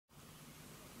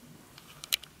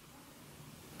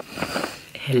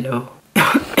Hello.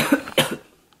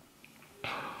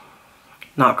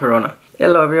 Not corona.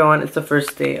 Hello everyone, it's the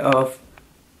first day of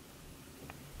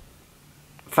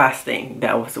fasting.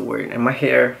 That was the word. And my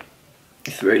hair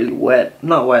is very wet.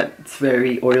 Not wet, it's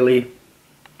very oily.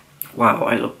 Wow,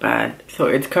 I look bad. So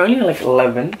it's currently like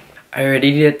 11. I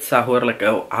already did sahur like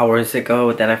hours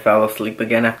ago, then I fell asleep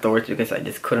again afterwards because I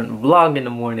just couldn't vlog in the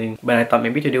morning. But I thought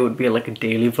maybe today would be like a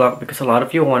daily vlog because a lot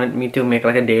of you wanted me to make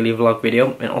like a daily vlog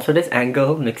video. And also this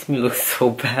angle makes me look so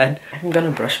bad. I'm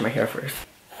gonna brush my hair first.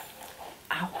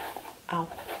 Ow, ow,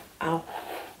 ow.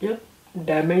 Yep,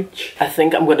 damage. I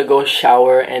think I'm gonna go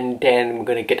shower and then we're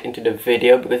gonna get into the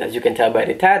video because as you can tell by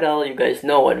the title, you guys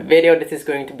know what video this is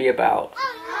going to be about.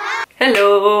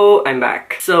 Hello, I'm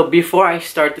back. So before I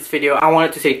start this video, I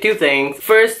wanted to say two things.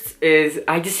 First is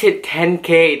I just hit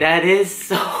 10k. That is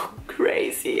so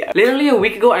crazy. Literally a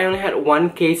week ago I only had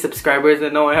 1k subscribers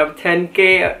and now I have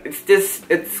 10k.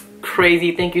 It's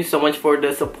crazy. Thank you so much for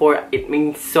the support. It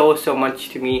means so much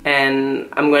to me, and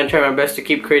I'm gonna try my best to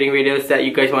keep creating videos that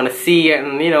you guys want to see.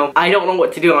 And you know, I don't know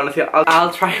what to do, honestly.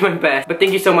 I'll try my best, but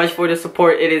thank you so much for the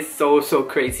support. It is so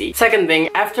crazy. Second thing,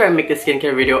 after I make the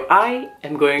skincare video, I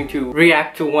am going to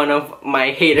react to one of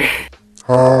my haters.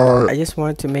 I just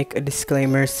wanted to make a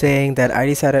disclaimer saying that I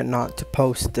decided not to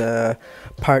post the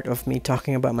part of me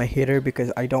talking about my hater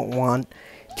because I don't want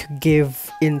to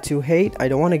give into hate. I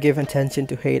don't want to give attention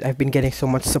to hate. I've been getting so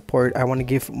much support. I want to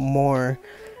give more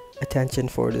attention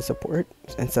for the support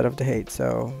instead of the hate.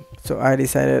 So I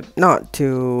decided not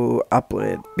to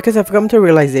upload it because I've come to a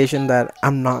realization that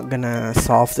I'm not gonna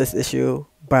solve this issue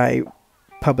by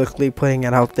publicly putting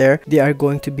it out there. There are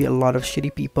going to be a lot of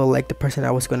shitty people like the person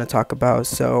I was going to talk about,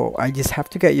 so I just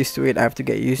have to get used to it. I have to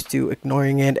get used to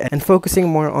ignoring it and focusing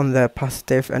more on the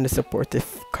positive and the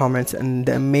supportive comments and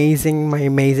the my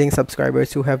amazing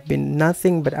subscribers who have been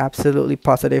nothing but absolutely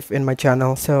positive in my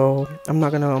channel. So I'm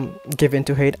not gonna give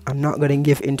into hate. I'm not gonna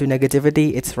give into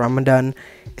negativity. It's Ramadan.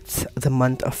 It's the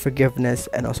month of forgiveness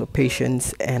and also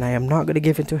patience, and I am not gonna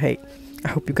give into hate. I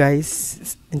hope you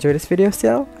guys enjoy this video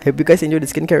still. I hope you guys enjoy the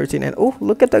skincare routine. And oh,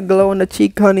 look at the glow on the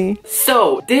cheek, honey.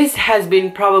 So this has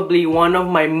been probably one of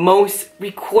my most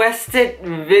requested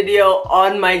video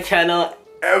on my channel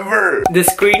ever. The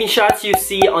screenshots you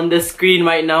see on the screen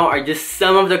right now are just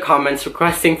some of the comments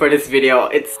requesting for this video.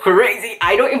 It's crazy.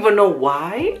 I don't even know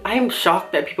why. I am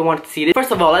shocked that people want to see this.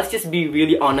 First of all, let's just be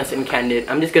really honest and candid.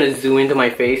 I'm just gonna zoom into my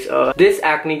face. This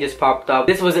acne just popped up.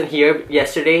 This wasn't here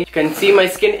yesterday. You can see my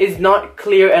skin is not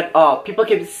clear at all. People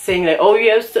keep saying like, oh,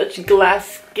 you have such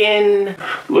glass skin.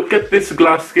 Look at this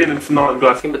glass skin. It's not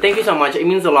glass skin. But thank you so much. It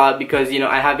means a lot because, you know,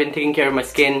 I have been taking care of my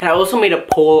skin. And I also made a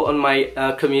poll on my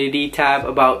community tab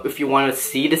about if you want to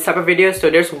see this type of video. So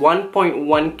there's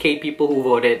 1.1k people who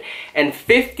voted, and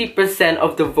 50%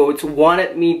 of the votes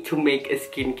wanted me to make a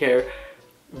skincare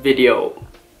video.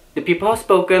 The people have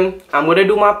spoken. I'm gonna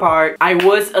do my part. I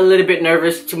was a little bit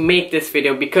nervous to make this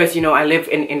video because, you know, I live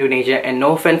in Indonesia, and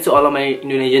no offense to all of my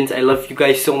Indonesians, I love you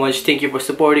guys so much. Thank you for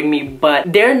supporting me, but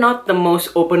they're not the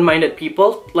most open-minded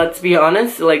people. Let's be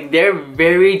honest. Like, they're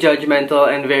very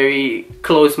judgmental and very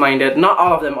close-minded. Not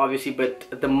all of them, obviously, but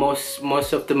the most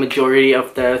of the majority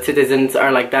of the citizens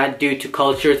are like that due to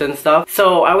cultures and stuff.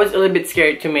 So I was a little bit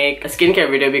scared to make a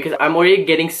skincare video because I'm already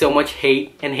getting so much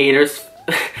hate and haters.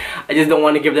 I just don't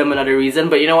want to give them another reason,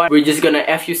 but you know what? We're just gonna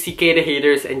F-U-C-K the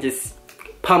haters and just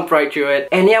pump right through it.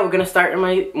 And yeah, we're gonna start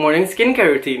my morning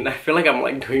skincare routine. I feel like I'm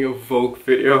like doing a Vogue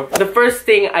video. The first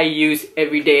thing I use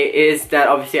every day is that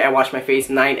obviously I wash my face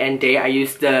night and day. I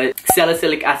use the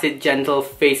Salicylic Acid Gentle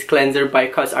Face Cleanser by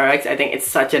CosRX. I think it's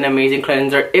such an amazing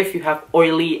cleanser if you have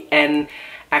oily and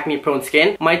acne prone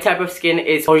skin. My type of skin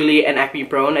is oily and acne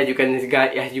prone. As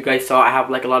you guys saw, I have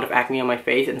like a lot of acne on my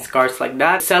face and scars like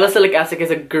that. Salicylic acid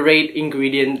is a great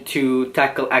ingredient to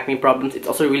tackle acne problems. It's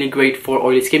also really great for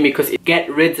oily skin because it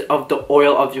gets rid of the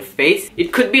oil of your face.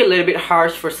 It could be a little bit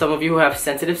harsh for some of you who have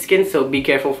sensitive skin, so be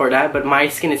careful for that. But my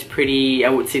skin is pretty,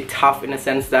 I would say, tough in a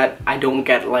sense that I don't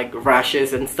get like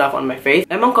rashes and stuff on my face.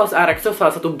 Emang CosRX itu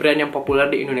salah satu brand yang populer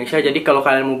di Indonesia. Jadi kalau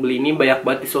kalian mau beli ini banyak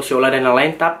banget di Sosiola dan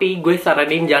lain-lain. Tapi gue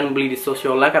saranin jangan beli di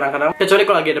Sosiola kadang-kadang, kecuali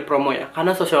kalau lagi ada promo ya,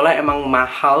 karena Sosiola emang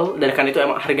mahal dan kan itu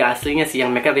emang harga aslinya sih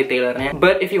yang mereka retailernya.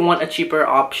 But if you want a cheaper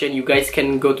option, you guys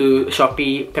can go to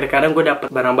Shopee. Kadang-kadang gue dapet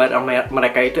barang-barang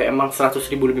mereka itu emang 100.000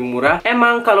 lebih murah.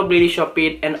 Emang kalau beli di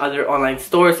Shopee and other online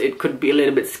stores, it could be a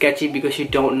little bit sketchy because you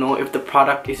don't know if the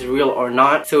product is real or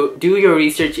not. So do your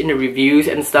research in the reviews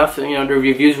and stuff. You know, the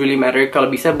reviews really matter.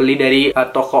 Kalau bisa beli dari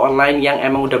toko online yang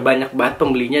emang udah banyak banget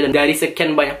pembelinya, dan dari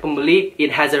sekian banyak pembeli, it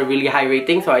has a really high rating.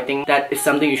 everything. So I think that is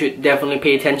something you should definitely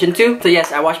pay attention to. So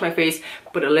yes, I wash my face,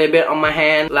 put a little bit on my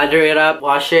hand, lather it up,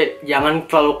 wash it. Jangan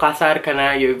terlalu kasar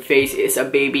karena your face is a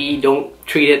baby. Don't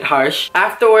treat it harsh.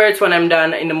 Afterwards, when I'm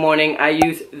done in the morning, I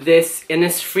use this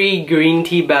Innisfree Green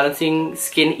Tea Balancing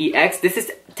Skin EX. This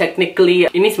is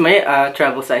technically, ini sebenarnya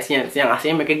travel size-nya. Yang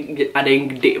aslinya mereka ada yang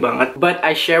gede banget. But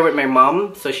I share with my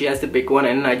mom, so she has the big one,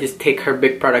 and I just take her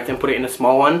big product and put it in a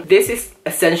small one. This is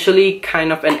essentially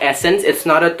kind of an essence. It's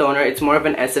not a toner, it's more of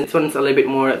an essence. This one's a little bit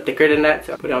more thicker than that,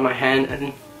 so I put it on my hand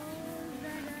and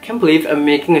I can't believe I'm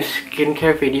making a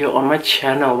skincare video on my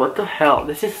channel. What the hell?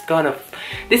 This has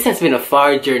been a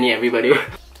far journey, everybody.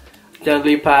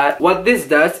 Gently pat. What this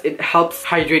does, it helps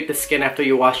hydrate the skin after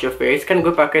you wash your face. Kan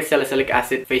gue pakai salicylic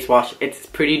acid face wash. It's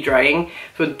pretty drying.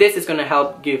 So this is gonna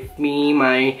help give me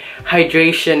my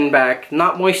hydration back.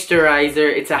 Not moisturizer,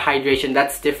 it's a hydration.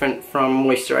 That's different from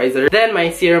moisturizer. Then my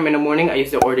serum in the morning, I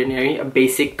use The Ordinary, a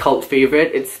basic cult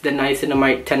favorite. It's the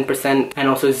niacinamide 10% and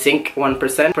also zinc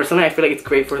 1%. Personally, I feel like it's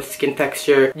great for skin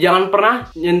texture. Jangan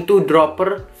pernah nyentuh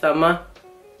dropper sama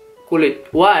kulit.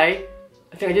 Why?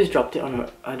 I think I just dropped it on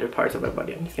other parts of my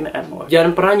body. I'm just gonna add more.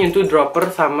 Jangan pernah nyentuh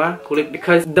dropper sama kulit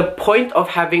because the point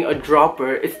of having a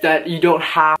dropper is that you don't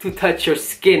have to touch your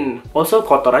skin. Also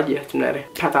kotor aja sebenarnya.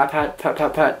 Pat pat pat pat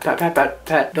pat pat pat pat pat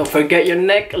pat. Don't forget your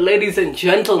neck, ladies and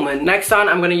gentlemen. Next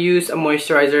on, I'm gonna use a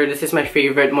moisturizer. This is my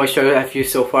favorite moisturizer I've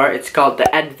used so far. It's called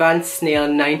the Advanced Snail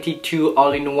 92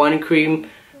 All-in-One Cream.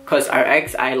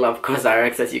 CosRX. I love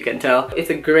CosRX, as you can tell. It's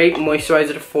a great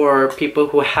moisturizer for people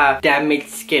who have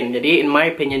damaged skin. Jadi, in my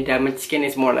opinion, damaged skin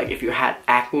is more like if you had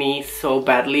acne so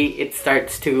badly, it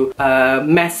starts to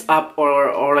mess up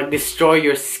or like destroy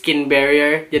your skin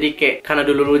barrier. Jadi kayak karena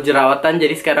dulu jerawatan,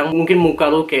 jadi sekarang mungkin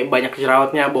muka lu kayak banyak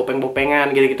jerawatnya,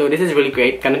 bopeng-bopengan gitu-gitu. This is really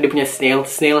great karena dia punya snail.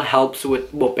 Snail helps with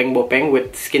bopeng-bopeng,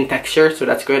 with skin texture, so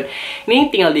that's good.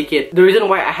 Ini tinggal dikit. The reason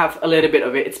why I have a little bit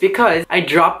of it, it's because I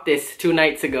dropped this 2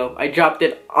 nights ago. I dropped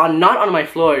it on, not on my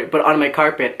floor, but on my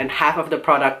carpet, and half of the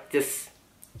product just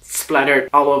splattered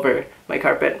all over my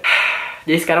carpet.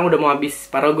 Jadi sekarang udah mau habis,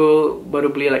 padahal gue baru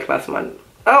beli like last month.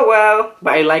 Oh well,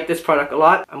 but I like this product a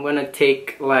lot. I'm gonna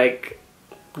take like,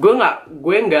 gue nggak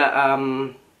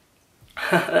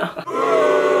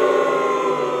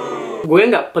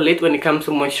pelit when it comes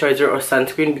to moisturizer or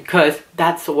sunscreen because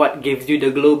that's what gives you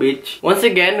the glow, bitch. Once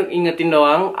again, ingetin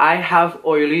doang, I have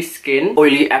oily skin,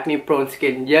 oily acne prone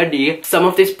skin. Jadi, some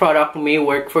of this product may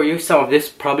work for you, some of this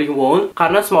probably won't.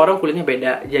 Karena semua orang kulitnya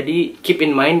beda. Jadi, keep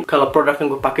in mind, kalau produk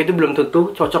yang gue pakai itu belum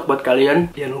tentu cocok buat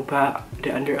kalian. Jangan lupa the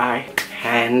under eye.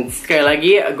 And sekali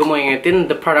lagi, gue mau ingetin,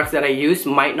 the products that I use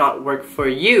might not work for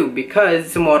you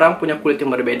because semua orang punya kulit yang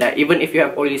berbeda. Even if you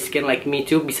have oily skin like me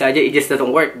too, bisa aja it just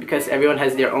doesn't work because everyone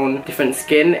has their own different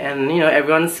skin and you know,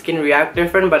 everyone's skin react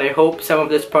different, but I hope some of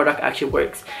this product actually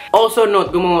works. Also note,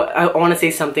 I want to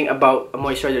say something about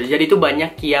moisturizer. Jadi tuh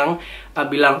banyak yang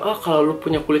bilang, oh kalau lu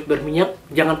punya kulit berminyak,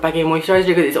 jangan pakai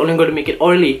moisturizer because it's only going to make it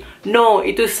oily. No,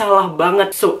 itu salah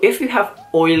banget. So if you have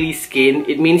oily skin,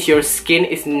 it means your skin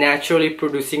is naturally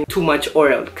producing too much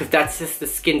oil because that's just the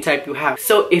skin type you have.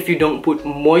 So if you don't put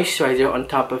moisturizer on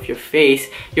top of your face,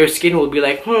 your skin will be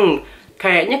like,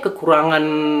 kayaknya kekurangan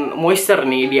moisture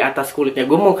nih di atas kulitnya.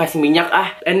 Gue mau kasih minyak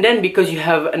ah. And then because you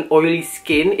have an oily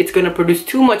skin, it's gonna produce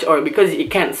too much oil because it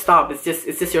can't stop. It's just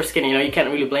your skin, you know, you can't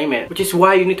really blame it. Which is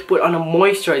why you need to put on a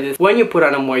moisturizer. When you put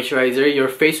on a moisturizer, your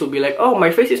face will be like, oh,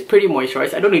 my face is pretty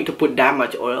moisturized. I don't need to put that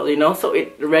much oil, you know? So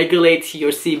it regulates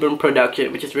your sebum production,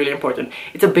 which is really important.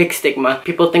 It's a big stigma.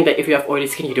 People think that if you have oily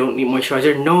skin, you don't need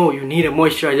moisturizer. No, you need a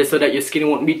moisturizer so that your skin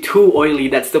won't be too oily.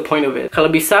 That's the point of it. Kalau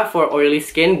bisa for oily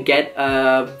skin, get a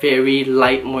very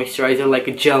light moisturizer like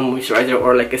a gel moisturizer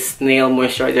or like a snail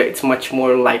moisturizer. It's much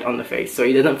more light on the face so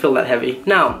it doesn't feel that heavy.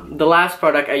 Now, the last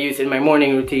product I use in my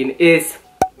morning routine is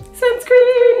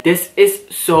sunscreen. This is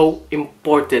so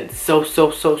important. So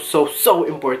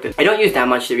important. I don't use that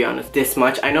much, to be honest. This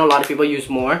much. I know a lot of people use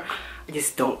more. I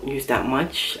just don't use that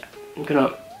much. I'm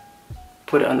gonna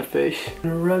put it on the face.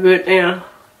 Rub it in.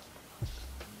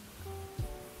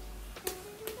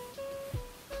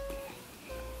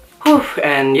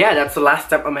 And yeah, that's the last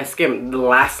step on my skin. The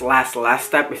last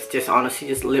step is just honestly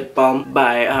just lip balm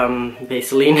by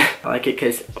Vaseline. I like it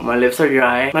because my lips are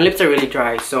dry. My lips are really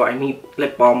dry, so I need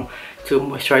lip balm to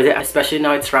moisturize it. Especially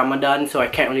now it's Ramadan, so I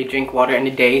can't really drink water in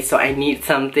a day, so I need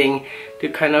something to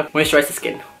kind of moisturize the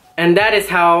skin. And that is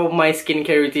how my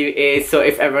skincare routine is. So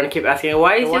if everyone keeps asking,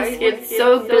 why is your skin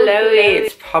so glowy?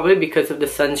 It's probably because of the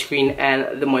sunscreen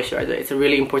and the moisturizer. It's a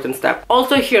really important step.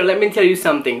 Also here, let me tell you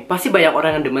something. Pasti banyak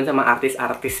orang yang demen sama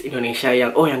artis-artis Indonesia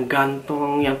yang, oh yang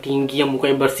ganteng, yang tinggi, yang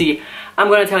mukanya bersih. I'm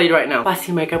gonna tell you right now,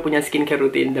 pasti mereka punya skincare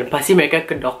routine dan pasti mereka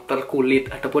ke dokter kulit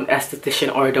ataupun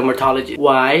esthetician or dermatologist.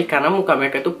 Why? Karena muka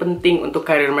mereka itu penting untuk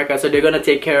karir mereka, so they're gonna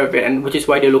take care of it, and which is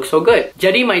why they look so good.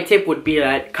 Jadi my tip would be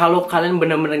that kalau kalian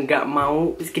bener-bener gak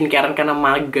mau skincarean karena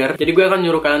mager, jadi gue akan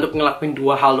nyuruh kalian untuk ngelakuin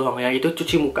dua hal doang, yang itu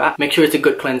cuci muka, make sure it's a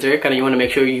good cleanser karena you wanna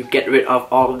make sure you get rid of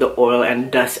all of the oil and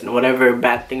dust and whatever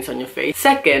bad things on your face.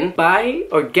 Second, buy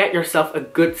or get yourself a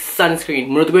good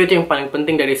sunscreen. Menurut gue itu yang paling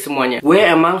penting dari semuanya. Gue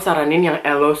emang saranin yang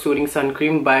Elo Soothing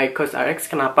Sunscreen by CosRX.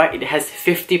 Kenapa? It has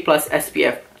 50 plus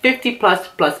SPF. 50 plus.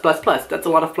 That's a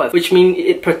lot of plus, which means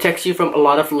it protects you from a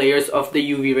lot of layers of the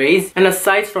UV rays. And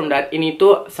aside from that, ini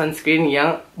tuh sunscreen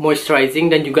yang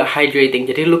moisturizing dan juga hydrating.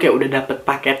 Jadi lu kayak udah dapet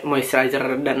paket moisturizer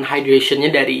dan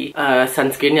hydrationnya dari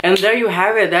sunscreennya. And there you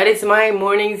have it. That is my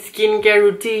morning skincare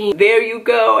routine. There you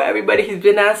go. Everybody has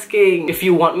been asking if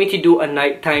you want me to do a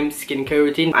nighttime skincare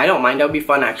routine. I don't mind. That would be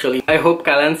fun actually. I hope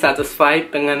kalian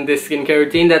satisfied dengan this skincare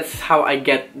routine. That's how I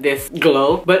get this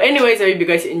glow. But anyways, I hope you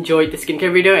guys enjoyed the skincare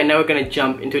video, and now we're gonna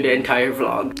jump into the entire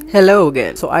vlog. Hello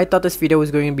again. So I thought this video was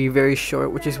going to be very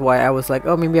short, which is why I was like,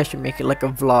 oh, maybe I should make it like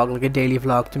a vlog, like a daily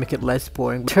vlog, to make it less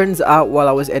boring. Turns out while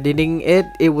I was editing it,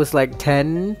 it was like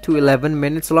 10 to 11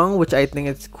 minutes long, which I think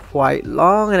is quite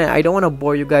long, and I don't want to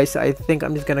bore you guys, so I think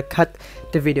I'm just gonna cut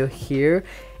the video here.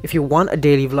 If you want a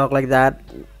daily vlog like that,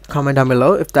 comment down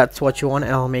below if that's what you want,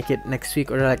 and I'll make it next week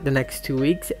or like the next 2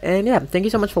 weeks. And yeah, thank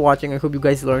you so much for watching. I hope you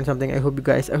guys learned something. I hope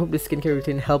this skincare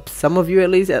routine helps some of you at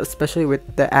least, especially with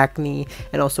the acne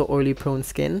and also oily prone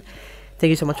skin. Thank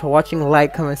you so much for watching.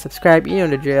 Like, comment, subscribe, you know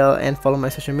the drill, and follow my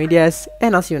social medias,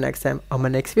 and I'll see you next time on my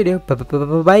next video.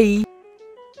 Bye.